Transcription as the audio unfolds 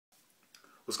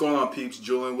What's going on, peeps?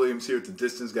 Julian Williams here at the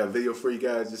distance. Got a video for you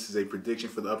guys. This is a prediction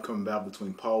for the upcoming bout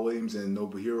between Paul Williams and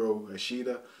Nobuhiro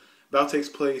Ishida. Bout takes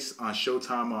place on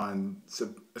Showtime on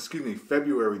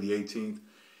February the 18th.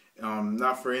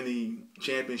 Not for any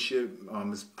championship.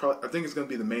 I think it's going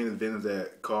to be the main event of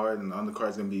that card, and the undercard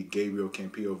is going to be Gabriel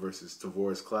Campillo versus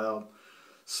Tavoris Cloud.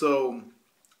 So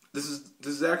this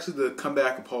is actually the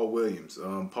comeback of Paul Williams.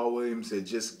 Paul Williams had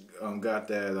just got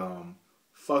that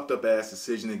fucked up ass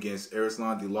decision against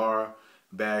Erislan de Lara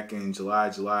back in July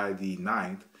the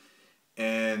 9th,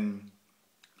 and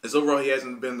as overall he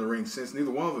hasn't been in the ring since. Neither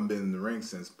one of them been in the ring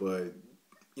since, but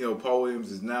Paul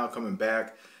Williams is now coming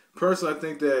back. Personally, I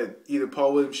think that either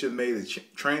Paul Williams should have made a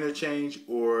trainer change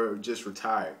or just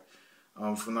retired.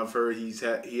 From what I've heard, he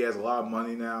has a lot of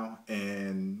money now,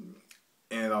 and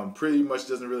pretty much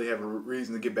doesn't really have a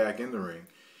reason to get back in the ring.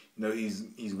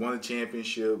 He's won a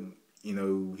championship.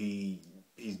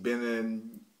 He's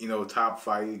been in a top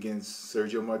fight against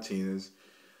Sergio Martinez.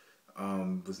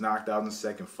 Was knocked out in the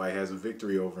second fight. Has a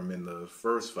victory over him in the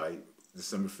first fight,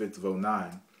 December 5th of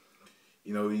 2009.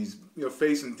 He's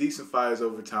facing decent fighters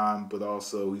over time, but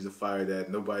also he's a fighter that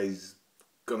nobody's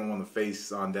gonna want to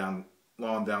face long down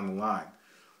the line.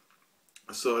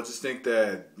 So I just think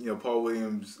that Paul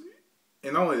Williams,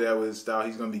 and not only that, with his style,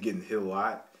 he's gonna be getting hit a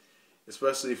lot,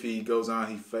 especially if he goes on.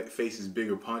 He faces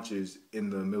bigger punchers in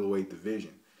the middleweight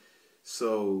division.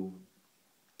 So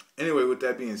anyway, with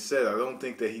that being said, I don't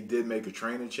think that he did make a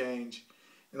trainer change,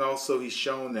 and also he's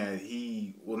shown that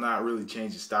he will not really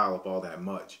change his style up all that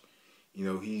much.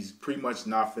 He's pretty much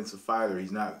an offensive fighter.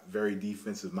 He's not very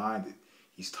defensive minded.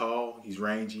 He's tall, he's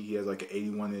rangy, he has like an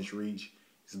 81-inch reach.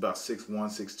 He's about 6'1",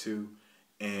 6'2",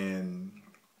 and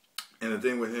the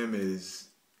thing with him is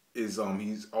he's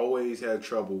always had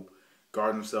trouble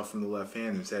guarding himself from the left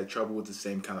hand. He's had trouble with the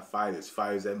same kind of fighters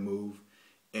that move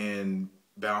and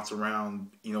bounce around,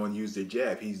 and use their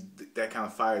jab. He's that kind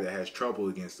of fighter that has trouble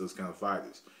against those kind of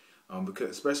fighters.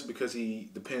 Especially because he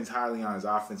depends highly on his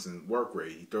offense and work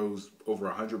rate. He throws over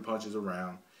 100 punches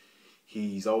around.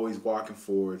 He's always walking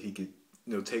forward. He could,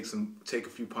 take a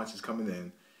few punches coming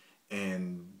in,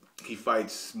 and he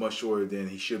fights much shorter than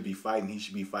he should be fighting. He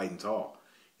should be fighting tall.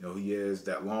 He has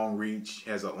that long reach,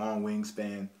 has a long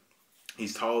wingspan.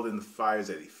 He's taller than the fighters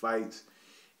that he fights,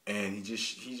 and he just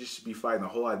should be fighting a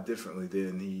whole lot differently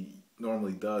than he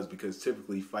normally does, because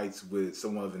typically he fights with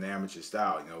somewhat of an amateur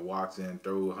style. Walks in,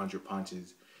 throws 100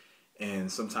 punches,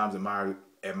 and sometimes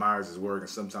admires his work, and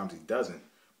sometimes he doesn't.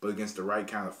 But against the right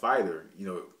kind of fighter,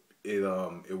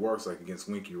 it works, like against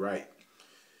Winky Wright.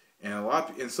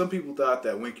 And some people thought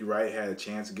that Winky Wright had a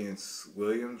chance against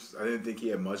Williams. I didn't think he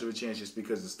had much of a chance, just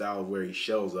because of the style of where he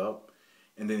shells up,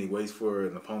 and then he waits for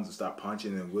an opponent to stop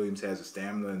punching, and Williams has the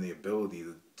stamina and the ability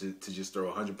to just throw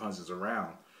 100 punches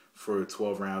around for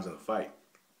 12 rounds in a fight.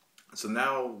 So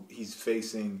now he's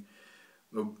facing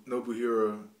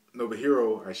Nobuhiro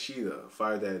Ishida, a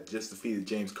fighter that just defeated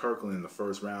James Kirkland in the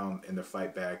first round in their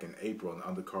fight back in April, in the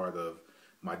undercard of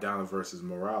Maidana versus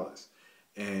Morales.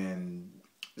 And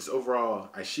this overall,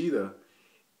 Ishida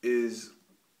is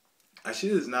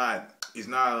not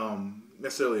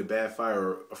necessarily a bad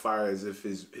fighter, or a fighter as if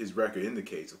his record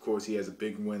indicates. Of course, he has a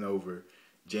big win over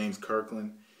James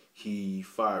Kirkland. He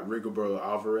fought Rigoberto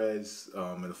Alvarez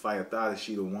in a fight I thought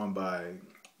Ishida won by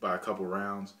a couple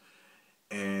rounds.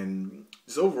 And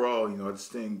just overall, I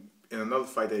just think in another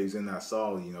fight that he was in that I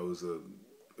saw, it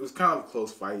was kind of a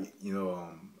close fight,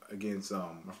 against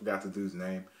I forgot the dude's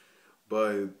name,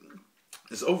 but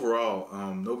just overall,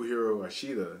 Nobuhiro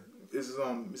Ishida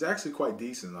is actually quite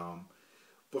decent.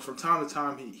 But from time to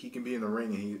time he can be in the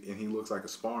ring, and he looks like a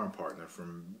sparring partner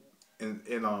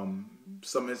in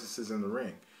some instances in the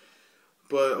ring.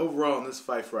 But overall, in this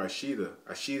fight for Ishida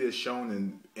has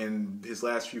shown in his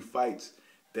last few fights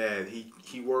that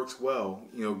he works well,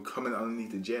 coming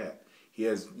underneath the jab. He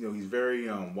has, he's very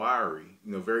wiry,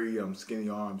 very skinny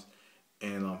arms,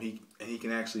 and he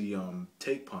can actually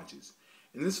take punches.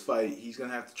 In this fight, he's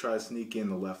gonna have to try to sneak in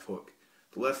the left hook.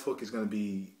 The left hook is gonna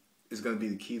be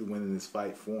the key to winning this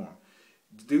fight for him,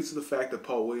 due to the fact that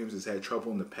Paul Williams has had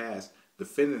trouble in the past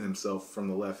defending himself from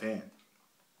the left hand.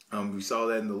 We saw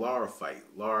that in the Lara fight.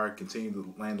 Lara continued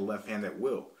to land the left hand at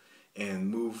will, and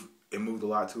moved a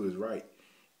lot to his right.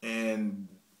 And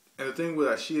the thing with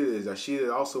Ishida is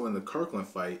Ishida also in the Kirkland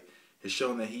fight has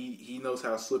shown that he knows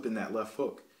how to slip in that left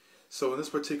hook. So in this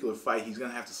particular fight, he's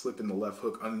going to have to slip in the left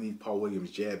hook underneath Paul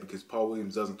Williams' jab, because Paul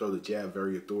Williams doesn't throw the jab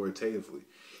very authoritatively.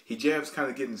 He jabs kind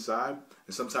of get inside,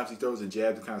 and sometimes he throws a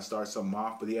jab to kind of start something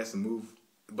off, but he has to move.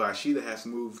 But Ishida has to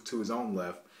move to his own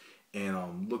left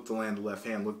and look to land the left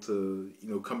hand, look to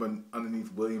come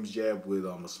underneath Williams' jab with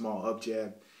a small up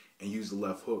jab, and use the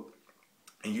left hook,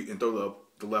 and throw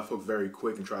the left hook very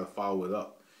quick and try to follow it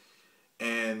up.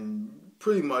 And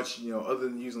pretty much, other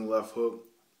than using the left hook,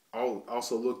 I'll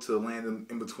also look to land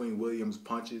in between Williams'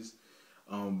 punches,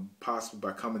 possibly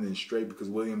by coming in straight, because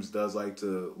Williams does like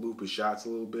to loop his shots a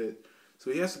little bit.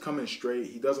 So he has to come in straight.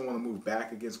 He doesn't want to move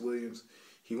back against Williams.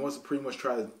 He wants to pretty much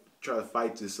try to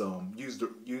fight this, use the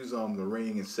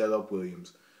ring and set up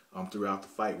Williams throughout the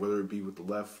fight, whether it be with the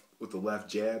left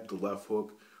jab, the left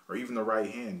hook, or even the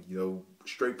right hand.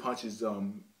 Straight punches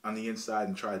on the inside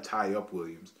and try to tie up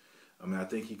Williams. I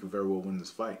think he could very well win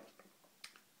this fight.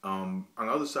 On the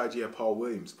other side, you have Paul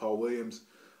Williams. Paul Williams,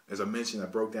 as I mentioned, I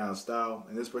broke down his style.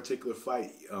 In this particular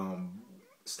fight,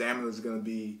 stamina is going to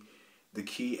be the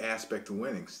key aspect to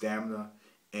winning. Stamina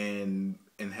and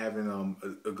having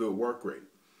a good work rate.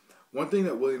 One thing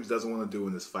that Williams doesn't want to do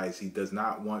in this fight is he does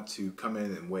not want to come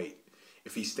in and wait.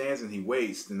 If he stands and he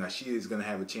waits, then Ishida is going to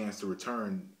have a chance to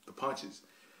return the punches.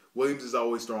 Williams is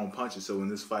always throwing punches, so in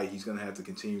this fight, he's going to have to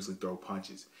continuously throw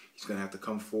punches. He's going to have to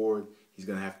come forward. He's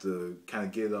going to have to kind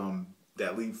of get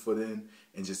that lead foot in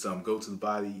and just go to the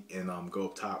body and go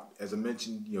up top. As I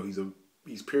mentioned,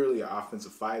 he's purely an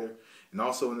offensive fighter, and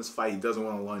also in this fight, he doesn't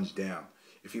want to lunge down.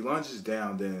 If he lunges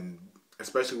down, then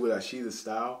especially with Ishida's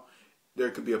style,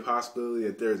 there could be a possibility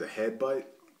that there's a headbutt,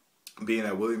 being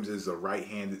that Williams is a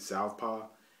right-handed southpaw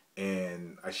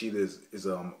and Ishida is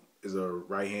a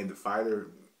right-handed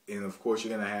fighter. And of course,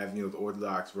 you're gonna have the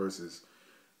orthodox versus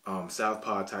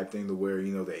southpaw type thing, to where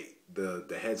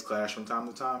the heads clash from time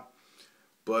to time.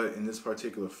 But in this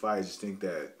particular fight, I just think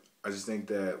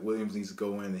that Williams needs to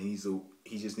go in, and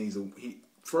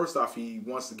first off, he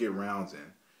wants to get rounds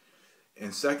in.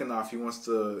 And second off, he wants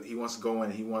to go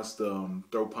in. He wants to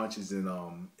throw punches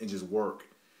and just work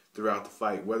throughout the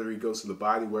fight. Whether he goes to the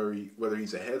body, whether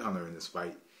he's a headhunter in this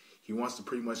fight, he wants to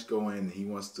pretty much go in. And he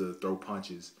wants to throw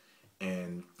punches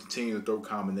and continue to throw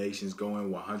combinations, go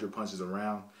in 100 punches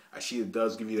around. Ishida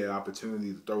does give you that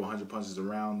opportunity to throw 100 punches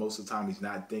around. Most of the time, he's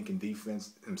not thinking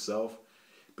defense himself,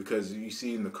 because you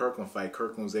see in the Kirkland fight,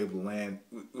 Kirkland was able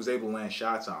to land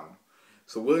shots on him.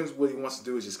 So Williams, what he wants to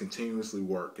do is just continuously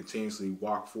work, continuously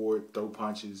walk forward, throw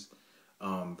punches,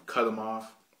 cut him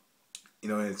off.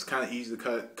 And it's kind of easy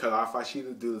to cut off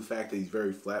Ishida due to the fact that he's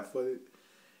very flat-footed,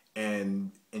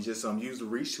 and just use the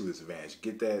reach to his advantage.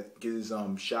 Get his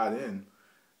shot in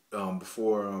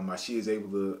before Ishida is able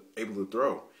to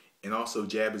throw, and also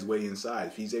jab his way inside.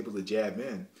 If he's able to jab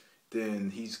in,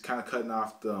 then he's kind of cutting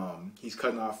off of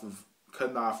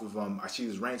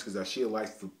Ishida's range, because Ishida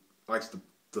likes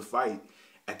to fight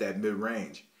at that mid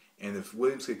range. And if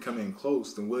Williams could come in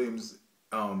close, then Williams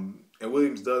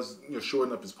does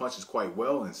shorten up his punches quite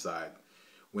well inside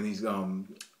when he's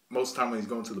most of the time when he's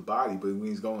going to the body, but when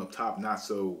he's going up top, not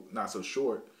so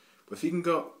short. But if he can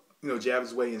go jab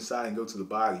his way inside and go to the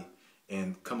body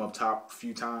and come up top a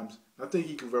few times, I think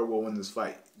he can very well win this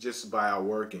fight just by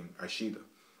outworking Ishida.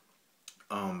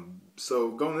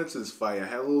 So going into this fight, I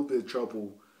had a little bit of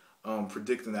trouble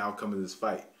predicting the outcome of this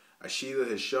fight. Ishida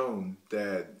has shown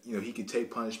that he can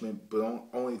take punishment, but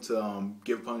only to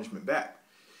give punishment back.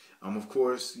 Of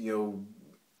course,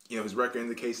 his record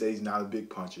indicates that he's not a big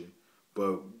puncher,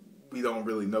 but we don't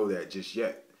really know that just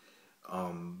yet.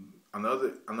 On the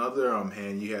other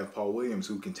hand, you have Paul Williams,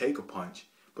 who can take a punch,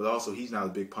 but also he's not a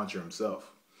big puncher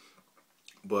himself.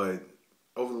 But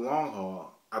over the long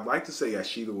haul, I'd like to say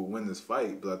Ishida will win this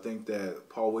fight, but I think that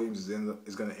Paul Williams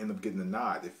is going to end up getting the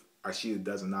nod if Ishida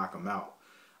doesn't knock him out.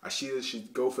 Ishida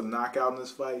should go for the knockout in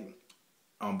this fight,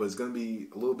 but it's going to be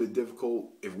a little bit difficult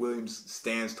if Williams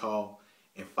stands tall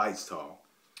and fights tall.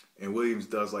 And Williams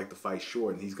does like to fight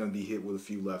short, and he's going to be hit with a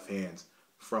few left hands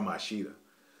from Ishida.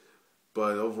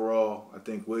 But overall, I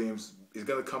think Williams is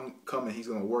going to come and he's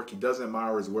going to work. He doesn't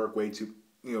admire his work way too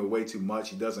much.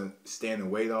 He doesn't stand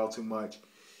and wait all too much.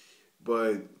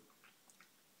 But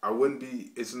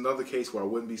it's another case where I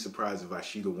wouldn't be surprised if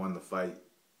Ishida won the fight,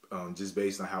 just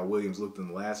based on how Williams looked in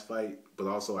the last fight. But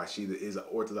also Ishida is an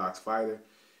orthodox fighter,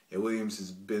 and Williams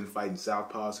has been fighting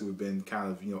southpaws who have been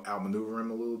kind of outmaneuvering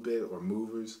him a little bit, or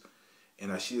movers.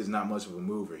 And Ishida is not much of a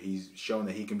mover. He's shown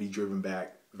that he can be driven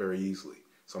back very easily.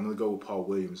 So I'm going to go with Paul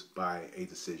Williams by a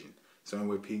decision. So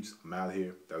anyway, peeps, I'm out of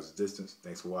here. That was The Distance.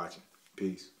 Thanks for watching.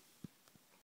 Peace.